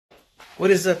What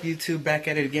is up, YouTube? Back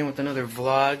at it again with another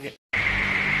vlog.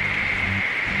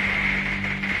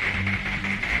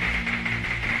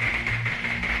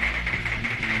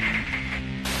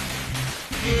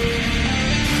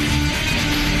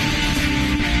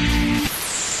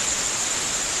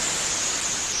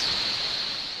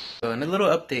 And a little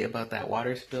update about that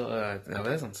water spill. No,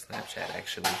 that's on Snapchat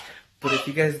actually. But if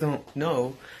you guys don't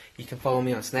know, you can follow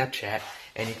me on Snapchat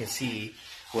and you can see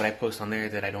what I post on there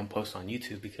that I don't post on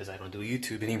YouTube because I don't do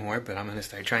YouTube anymore, but I'm gonna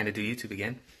start trying to do YouTube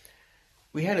again.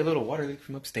 We had a little water leak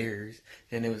from upstairs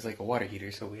and it was like a water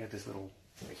heater, so we had this little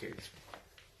right here.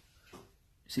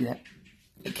 See that?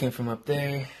 It came from up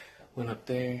there, went up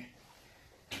there.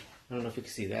 I don't know if you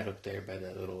can see that up there by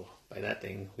that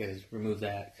thing. We had to remove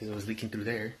that because it was leaking through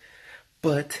there.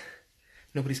 But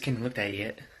nobody's came and looked at it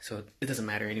yet, so it doesn't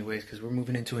matter anyways because we're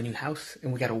moving into a new house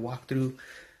and we got to walk through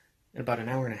in about an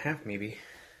hour and a half maybe.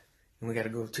 And we got to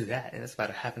go to that, and it's about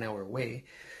a half an hour away.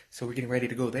 So we're getting ready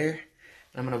to go there.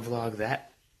 I'm going to vlog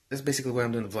that. That's basically why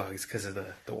I'm doing the vlog, is because of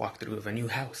the walkthrough of a new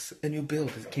house, a new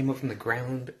build. It came up from the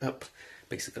ground up,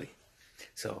 basically.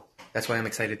 So that's why I'm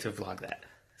excited to vlog that.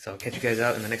 So I'll catch you guys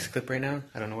out in the next clip right now.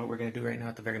 I don't know what we're going to do right now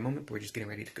at the very moment, but we're just getting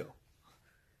ready to go.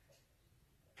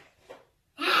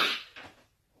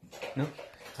 No?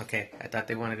 Okay, I thought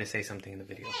they wanted to say something in the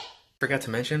video. Forgot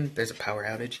to mention, there's a power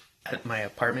outage at my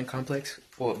apartment complex.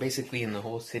 Well, basically in the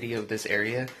whole city of this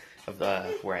area of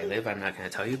where I live, I'm not going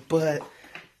to tell you, but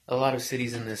a lot of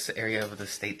cities in this area of the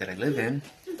state that I live in,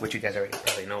 which you guys already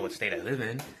probably know what state I live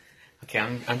in. Okay,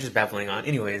 I'm just babbling on.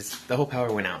 Anyways, the whole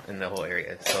power went out in the whole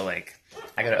area. So like,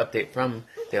 I got an update from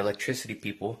the electricity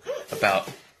people about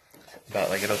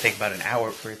like it'll take about an hour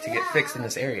for it to get fixed in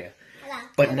this area.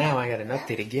 But now I got an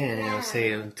update again, and it'll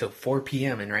say until 4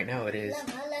 p.m. and right now it is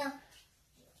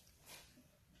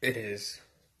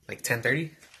like 10:30,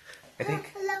 I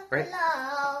think, right?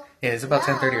 Yeah, it's about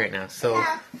 10:30 right now. So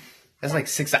that's like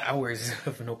 6 hours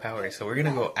of no power. So we're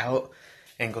gonna go out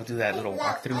and go do that little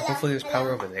walkthrough. Hopefully there's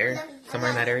power over there, somewhere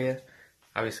in that area.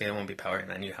 Obviously there won't be power in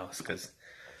that new house because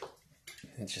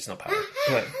it's just no power.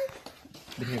 But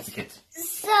here's the kids.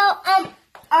 So our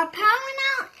power went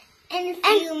out in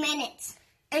a few minutes.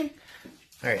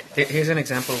 Alright, here's an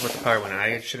example of what the power went out.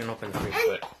 I shouldn't open the fridge,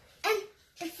 but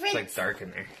it's like dark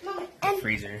in there. The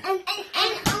freezer. Well,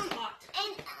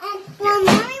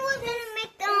 Mommy was gonna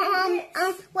make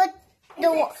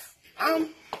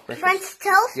the French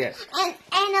toast. Yes. And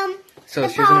so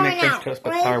she was gonna make French toast,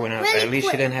 but the power went out. But at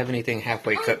least she didn't have anything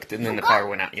halfway cooked, and then the power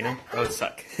went out. You know, that would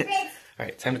suck. All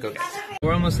right, time to go, guys.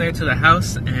 We're almost there to the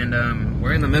house, and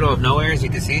we're in the middle of nowhere, as you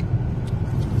can see.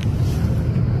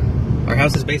 Our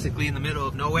house is basically in the middle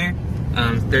of nowhere.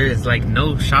 There is like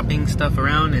no shopping stuff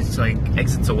around. It's like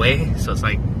exits away, so it's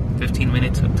like 15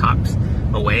 minutes of tops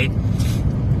away.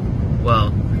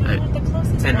 Well,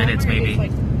 10 minutes maybe.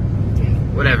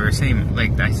 Whatever, same,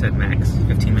 like I said, max.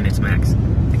 15 minutes max.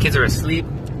 The kids are asleep.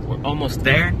 We're almost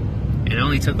there. And it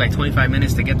only took like 25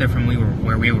 minutes to get there from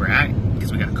where we were at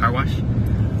because we got a car wash.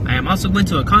 I am also going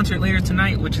to a concert later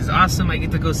tonight, which is awesome. I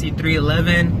get to go see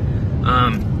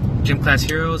 311. Gym Class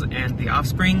Heroes and The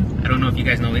Offspring. I don't know if you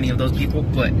guys know any of those people,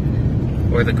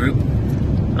 or the group.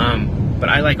 But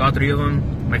I like all three of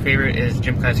them. My favorite is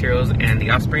Gym Class Heroes and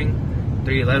The Offspring.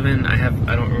 311, I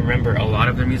don't remember a lot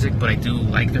of their music, but I do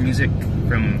like their music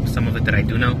from some of it that I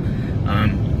do know.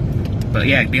 But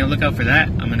yeah, be on the lookout for that.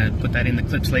 I'm gonna put that in the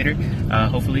clips later,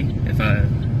 hopefully, if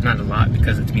not a lot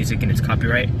because it's music and it's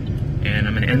copyright. And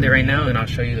I'm gonna end it right now, and I'll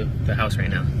show you the house right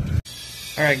now.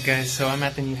 Alright guys, so I'm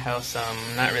at the new house.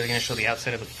 I'm not really going to show the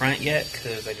outside of the front yet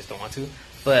because I just don't want to.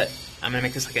 But I'm going to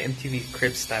make this like an MTV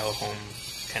Cribs style home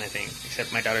kind of thing.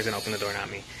 Except my daughter's going to open the door, not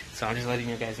me. So I'm just letting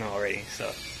you guys know already.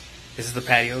 So this is the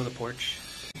patio, the porch.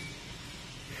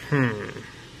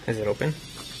 Is it open?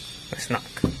 Let's knock.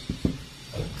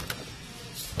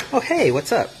 Oh hey,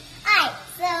 what's up? Hi,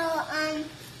 so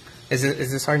Is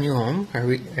this our new home? Are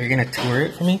you going to tour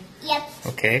it for me? Yep.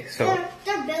 Okay, so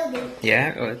They're building.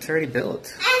 yeah, oh, it's already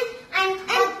built. And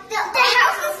the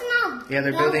house is small. Yeah,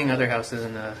 they're building other houses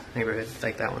in the neighborhood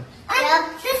like that one.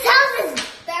 This house is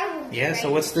very Yeah,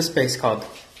 so what's this space called?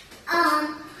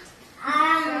 house.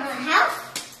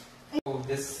 Oh,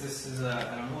 this is I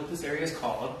don't know what this area is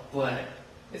called, but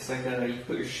it's like you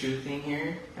put your shoe thing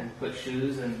here and put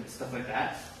shoes and stuff like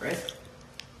that, right?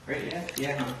 Right? Yeah.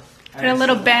 Yeah. Huh? Put a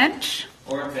little bench.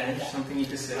 Or a bench, something you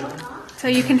can sit on. So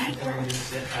you can. Or you just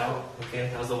sit out. Okay,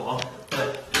 how's the wall?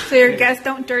 But So your guests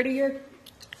don't dirty your.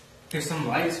 here's some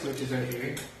light switches right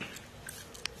here.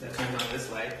 That turns on this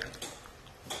light.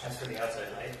 That's for the outside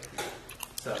light.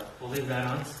 So we'll leave that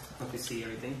on. Hope you see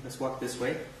everything. Let's walk this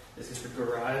way. This is the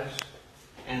garage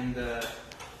and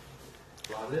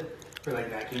closet for like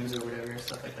vacuums or whatever,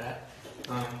 stuff like that.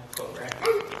 Coat rack.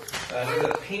 There's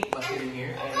a paint bucket in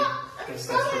here. I guess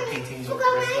that's for painting the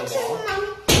rest of the wall.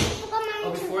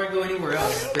 Oh, before I go anywhere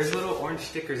else, there's little orange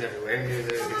stickers everywhere. Here's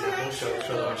an example. Show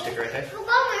the orange sticker right there.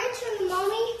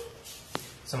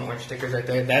 Some orange stickers right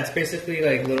there. That's basically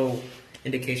like little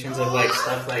indications of like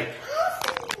stuff like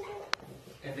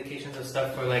indications of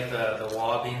stuff for like the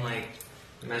wall being like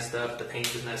messed up, the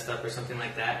paint is messed up or something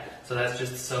like that. So that's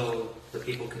just so the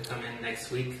people can come in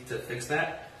next week to fix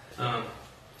that. It's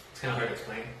kind of hard to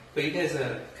explain, but you guys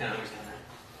kind of understand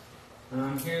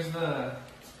that. Here's the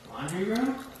laundry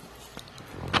room.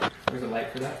 There's a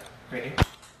light for that right here.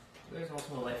 There's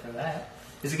also a light for that.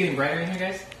 Is it getting brighter in here,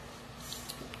 guys?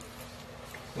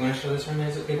 You want to show this room,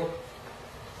 guys, people?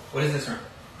 What is this room?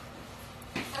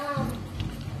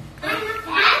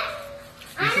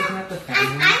 This is not the fan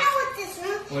room. I know what this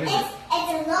room is. What is it?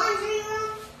 It's a laundry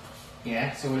room.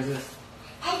 Yeah, so what is this?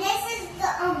 And this is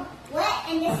the wet,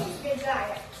 and this is the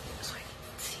dryer.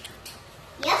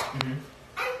 Yep. Mm-hmm.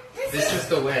 And This is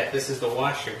the wet. This is the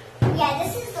washer. yeah,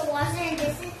 this is the washer, and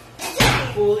this is the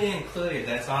dryer. Fully included.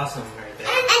 That's awesome right there.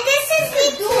 And this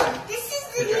is the door. This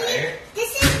is the dryer.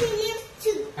 This is the lift to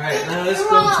Alright, now let's go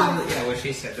to the, what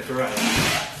she said, the garage.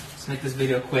 Let's make this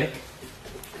video quick.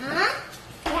 Huh?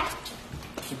 Yeah.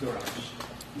 The garage.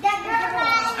 The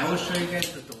garage. I will show you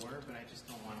guys the door, but I just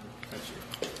don't want to touch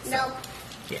it. No.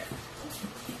 Yeah.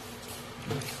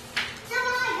 Something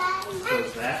like that.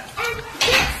 Close that. And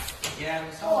this Yeah,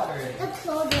 we saw it already. Let's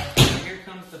close it. Here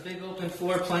comes the big open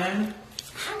floor plan.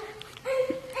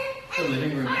 The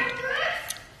living room.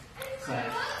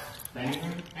 Slash dining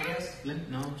room, I guess.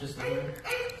 No, just living room.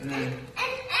 And then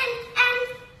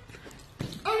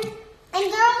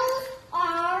And those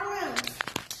are rooms.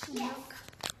 Yes.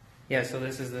 yeah, so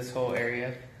this is this whole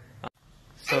area.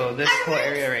 So this whole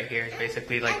area right here is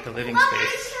basically like the living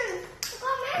space.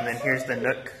 And then here's the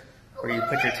nook where you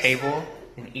put your table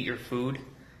and eat your food,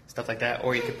 stuff like that.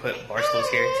 Or you could put bar stools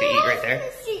here to eat right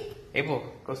there. Abel,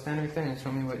 go stand right there and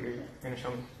show me what you're going to show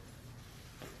me.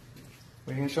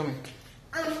 What are you going to show me?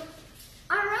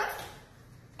 Our room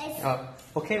is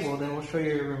Okay, well then we'll show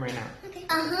you your room right now. okay.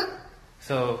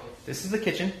 So this is the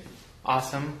kitchen.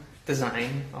 Awesome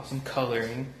design, awesome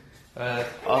coloring.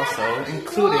 Also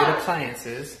included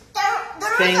appliances.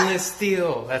 Stainless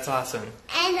steel. That's awesome.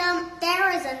 And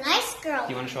there is a nice girl.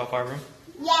 You want to show off our room?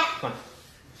 Yeah. Come on.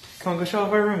 Come on, go show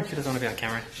off our room. She doesn't want to be on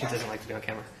camera. She doesn't like to be on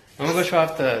camera. I'm gonna go show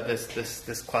off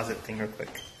this closet thing real quick.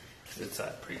 It's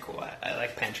pretty cool. I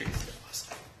like pantries. They're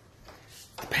awesome.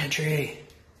 The pantry.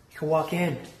 You can walk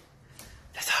in.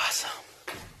 That's awesome.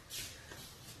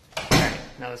 Alright,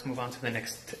 now let's move on to the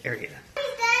next area.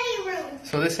 Daddy room.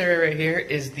 So this area right here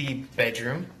is the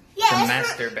bedroom. Yeah, the it's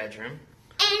master bedroom.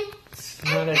 And It's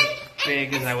not as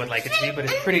big as I would like it to be, but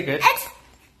it's pretty good.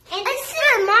 and this is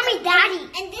for mommy,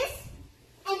 daddy. And this.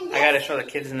 I gotta show the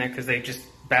kids in there because they just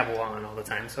babble on all the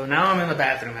time. So now I'm in the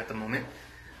bathroom at the moment.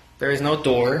 There is no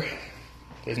door.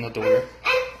 There's no door.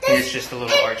 Here's just a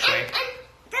little archway.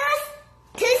 There's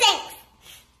two sinks.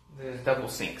 There's double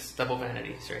sinks, double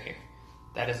vanities right here.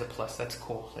 That is a plus. That's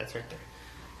cool. That's right there.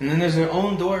 And then there's their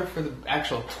own door for the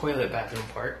actual toilet bathroom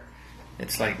part.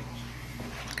 It's like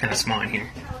kind of small in here.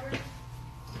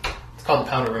 It's called the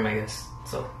powder room, I guess.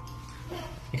 So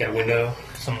you got a window,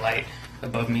 some light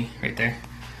above me right there.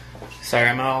 Sorry,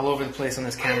 I'm all over the place on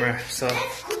this camera. So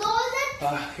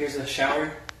here's a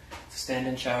shower. It's a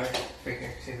stand-in shower right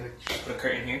here. See, like, put a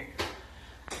curtain here.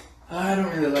 I don't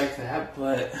really like that,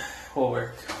 but we'll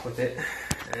work with it.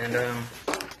 And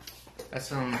that's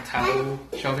some towel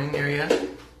shelving area.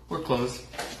 We're closed.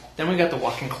 Then we got the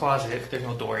walk-in closet. There's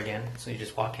no door again, so you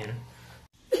just walk in.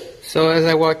 So as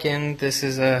I walk in, this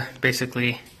is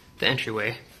basically the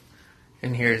entryway.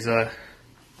 And here's the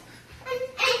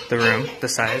room, the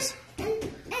size,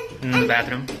 and the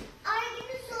bathroom.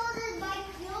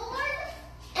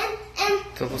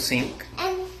 Double sink.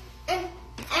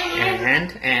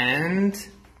 And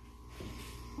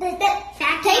the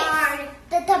backyard.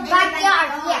 The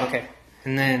backyard, yeah. okay.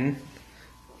 And then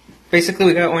basically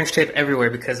we got orange tape everywhere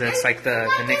because that's like the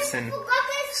Nixon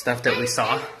stuff that we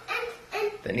saw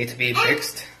that need to be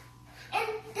fixed. And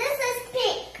this is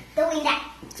pink, doing that.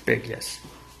 It's big, yes.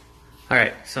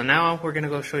 Alright, so now we're gonna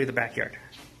go show you the backyard.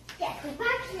 Yeah, the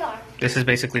backyard. This is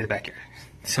basically the backyard.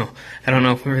 So I don't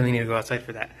know if we really need to go outside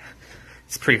for that.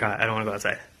 It's pretty hot. I don't want to go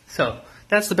outside. So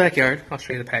that's the backyard. I'll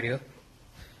show you the patio.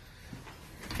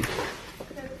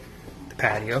 The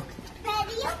patio.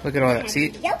 Look at all that. See,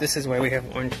 this is why we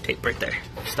have orange tape right there.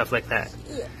 Stuff like that.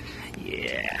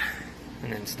 Yeah.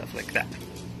 And then stuff like that.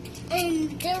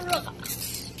 And the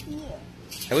rocks. Yeah.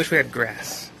 I wish we had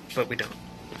grass, but we don't.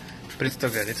 but it's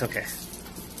still good. It's okay.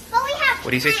 But we have.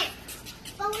 What do you say?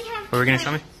 But we have. What were we gonna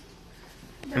show me?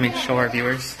 Let me show our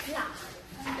viewers. Yeah.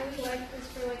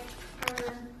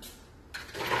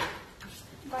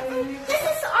 This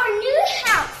is our new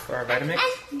house. For our Vitamix?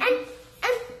 And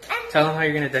Tell them how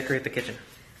you're gonna decorate the kitchen.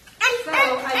 So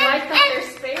I like that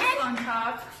there's space on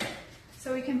top,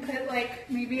 so we can put like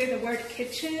maybe the word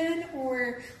kitchen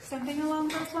or something along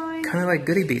those lines. Kind of like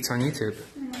Goody Beats on YouTube.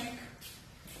 And like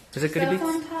Is it Goody stuff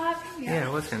on Beats? top. Yeah,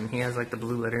 it was him. He has like the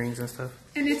blue letterings and stuff.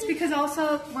 And it's because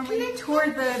also when we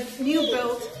toured the new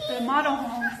build, the model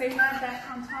homes, they have that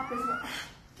on top as well.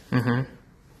 Mm-hmm.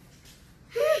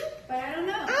 But I don't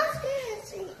know.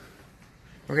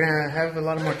 We're gonna have a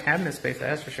lot of more cabinet space,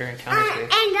 that's for sure, and counter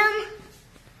space.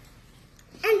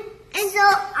 And so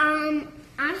I'm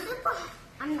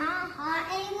not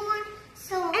hot anymore.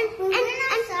 So and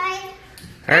outside.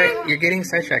 All right, you're getting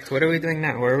sidetracked. What are we doing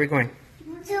now? Where are we going?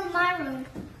 To my room.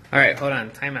 All right, hold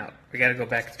on. Time out. We gotta go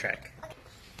backtrack.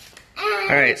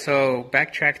 All right, so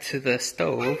backtrack to the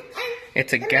stove.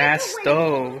 It's a gas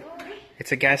stove.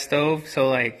 It's a gas stove, so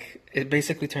like it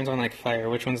basically turns on like fire.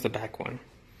 Which one's the back one?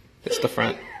 It's the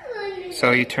front.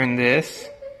 So you turn this.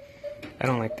 I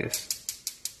don't like this.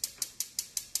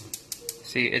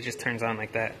 See, it just turns on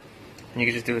like that. And you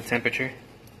can just do the temperature.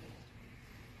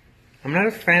 I'm not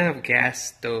a fan of gas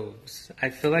stoves.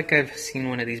 I feel like I've seen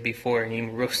one of these before and you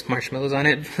roast marshmallows on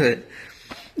it, but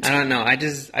I don't know.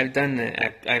 I've done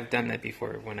that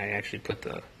before when I actually put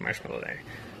the marshmallow there.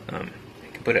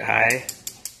 You can put it high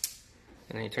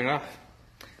and then you turn it off.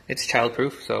 It's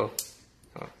childproof, so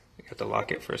you have to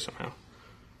lock it first somehow.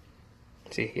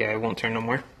 See, yeah, it won't turn no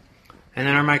more. And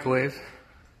then our microwave.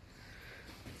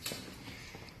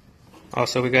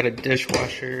 Also, we got a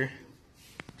dishwasher,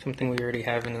 something we already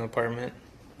have in the apartment,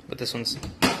 but this one's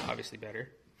obviously better.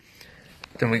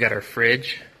 Then we got our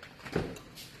fridge.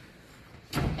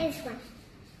 This one.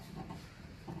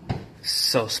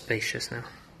 So spacious now.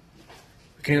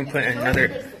 We can even put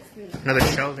another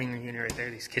shelving unit right there.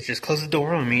 These kids just closed the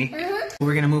door on me.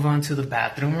 We're gonna move on to the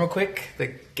bathroom real quick.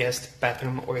 The guest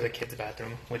bathroom or the kids'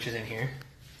 bathroom, which is in here.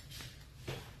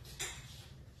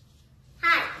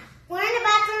 Hi, we're in the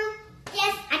bathroom.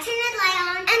 Yes, I turned the light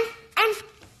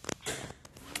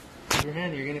on. Your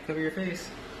hand, you're gonna cover your face.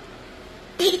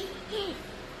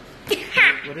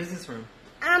 What is this room?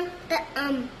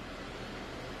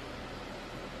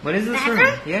 What is this room?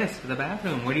 Bathroom? Yes, the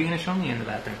bathroom. What are you gonna show me in the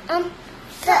bathroom?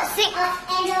 The sink,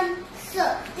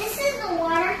 so this is the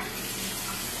water.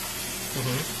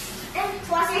 And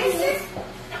this is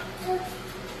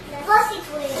flushing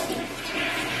toilet.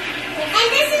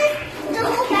 And this is the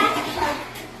whole bathtub.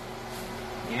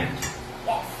 Yeah.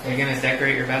 Yes. Are you gonna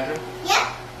decorate your bathroom? Yep.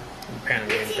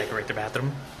 Apparently, we're gonna decorate the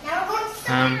bathroom. Now we're going to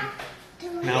start.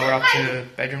 Now we're off to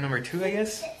bedroom number 2, I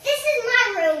guess. This is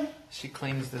my room. She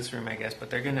claims this room, I guess, but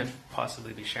they're gonna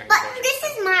possibly be sharing. But the bedroom. this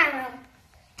is my room.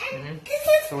 And this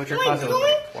is So what's your my closet look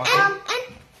room. like? Walk in?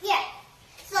 And yeah.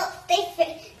 So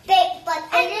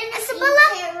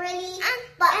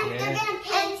but they're gonna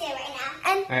paint it right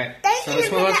now. And All right. So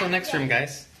let's move on to the next room,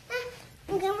 guys.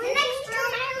 I'm going next to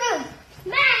my room.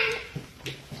 Mine.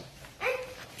 And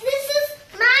this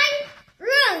is my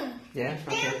room. Yeah.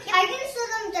 Okay. I'm gonna show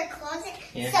them their closet.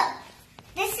 Yeah. So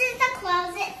this is the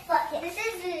closet, but this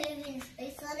is the living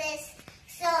space.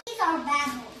 So these are bad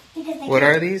holes because What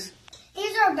are these?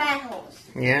 These are bad holes.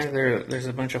 Yeah, there's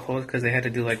a bunch of holes because they had to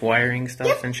do like wiring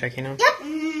stuff and checking them. Yep.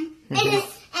 And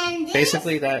this,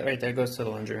 Basically, that right there goes to the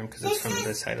laundry room because it's from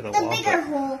this side of the wall. bigger but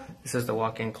hole. This is the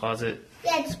walk-in closet.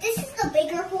 Yeah, this is the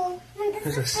bigger hole. And this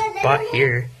There's a is the spot little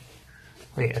here.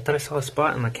 Wait, I thought I saw a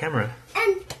spot on the camera. hole.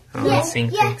 And Oh, I'm seeing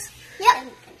things. Yep.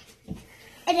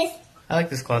 It is. I like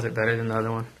this closet better than the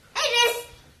other one. It is.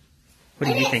 What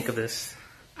do It you is. think of this?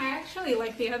 I actually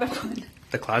like the other one.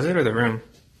 The closet or the room?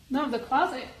 No, the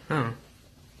closet. Oh.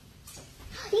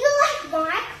 You like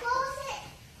my closet?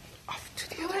 Off to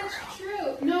the Oh, other room. that's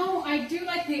true. No, I do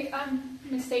like the. I'm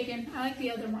mistaken. I like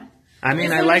the other one. I mean,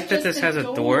 This I one's like that just this a has a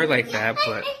door. door like that,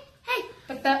 but Hey.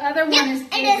 But the other one is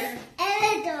It bigger. is. And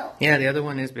it goes. yeah, the other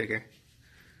one is bigger.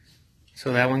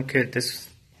 So that one could this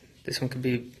one could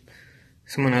be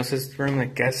someone else's room,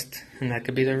 like guest, and that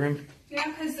could be their room. Yeah,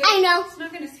 because I know. it's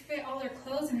not going to fit all their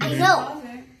clothes in I this know.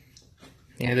 closet.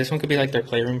 Yeah, this one could be like their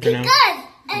playroom for now. Because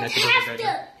And it that could be their has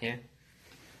bedroom. to. Yeah.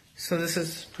 So this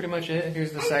is pretty much it.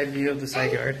 Here's the side view of the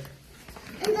side yard.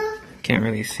 And the Can't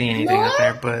really see anything out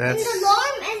there, but that's and the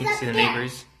alarm is you can up see the there.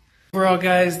 neighbors. Overall,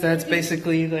 guys, that's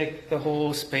basically like the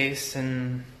whole space,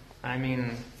 and I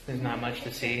mean, there's not much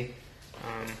to see.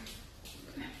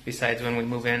 besides when we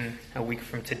move in a week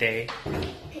from today.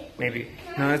 Maybe.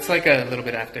 No, it's like a little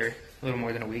bit after, a little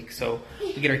more than a week. So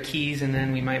we get our keys and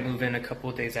then we might move in a couple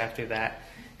of days after that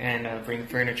and bring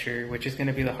furniture, which is going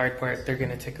to be the hard part. They're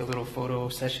going to take a little photo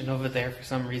session over there for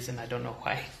some reason. I don't know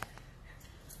why.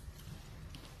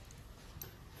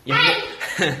 Yeah.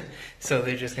 So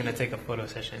they're just going to take a photo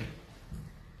session.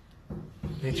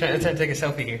 They're trying to take a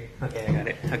selfie here. Okay, I got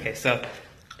it. Okay, so.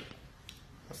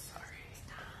 Oh, sorry.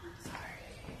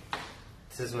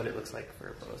 This is what it looks like for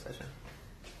a photo session.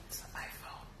 It's an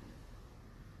iPhone.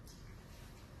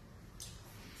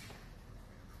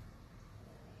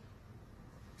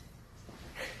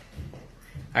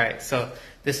 Alright, so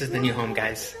this is the new home,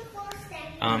 guys.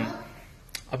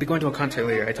 I'll be going to a concert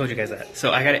later. I told you guys that.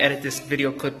 So I gotta edit this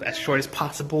video clip as short as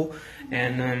possible.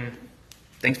 And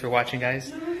thanks for watching,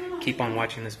 guys. Keep on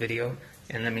watching this video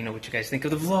and let me know what you guys think of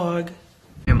the vlog.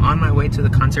 I'm on my way to the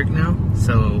concert now,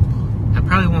 so I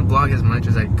probably won't vlog as much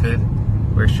as I could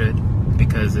or should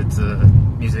because it's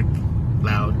music,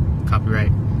 loud,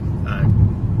 copyright,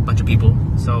 bunch of people.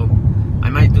 So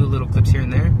I might do little clips here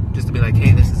and there just to be like,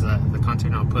 hey, this is the concert,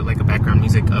 and I'll put like a background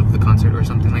music of the concert or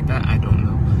something like that. I don't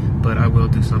know, but I will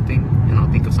do something and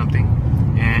I'll think of something.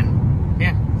 And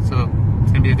yeah, so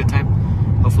it's gonna be a good time.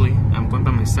 Hopefully, I'm going by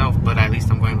myself, but at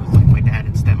least I'm going with like my dad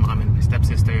and stepmom and my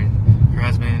stepsister and her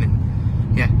husband, and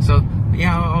yeah. So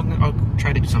yeah, I'll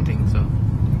try to do something. So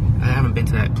I haven't been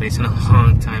to that place in a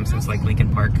long time, since like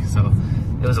Lincoln Park. So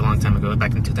it was a long time ago,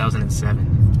 back in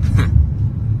 2007.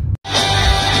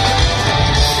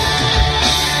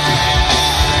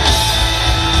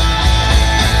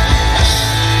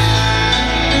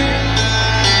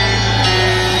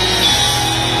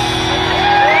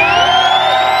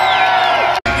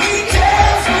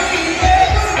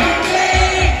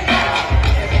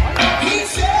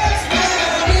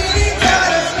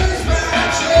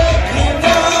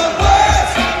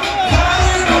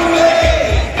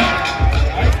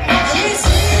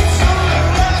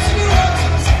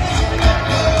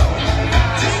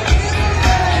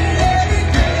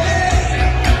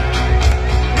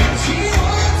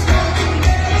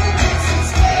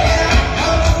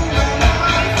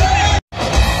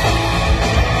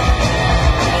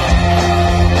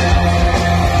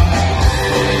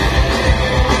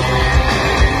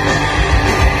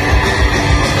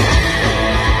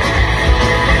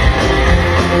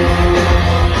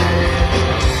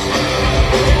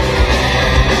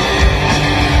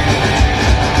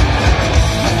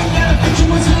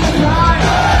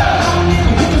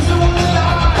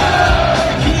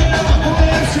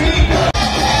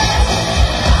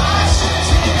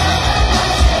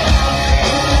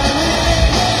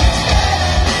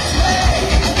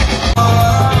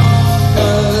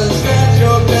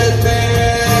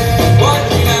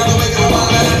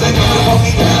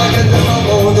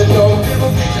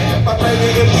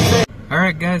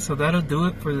 Alright guys, so that'll do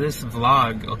it for this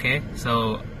vlog, okay?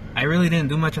 So I really didn't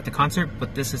do much at the concert,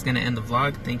 but this is gonna end the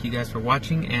vlog. Thank you guys for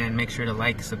watching, and make sure to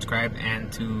like, subscribe,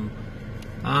 and to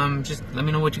just let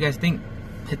me know what you guys think.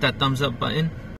 Hit that thumbs up button.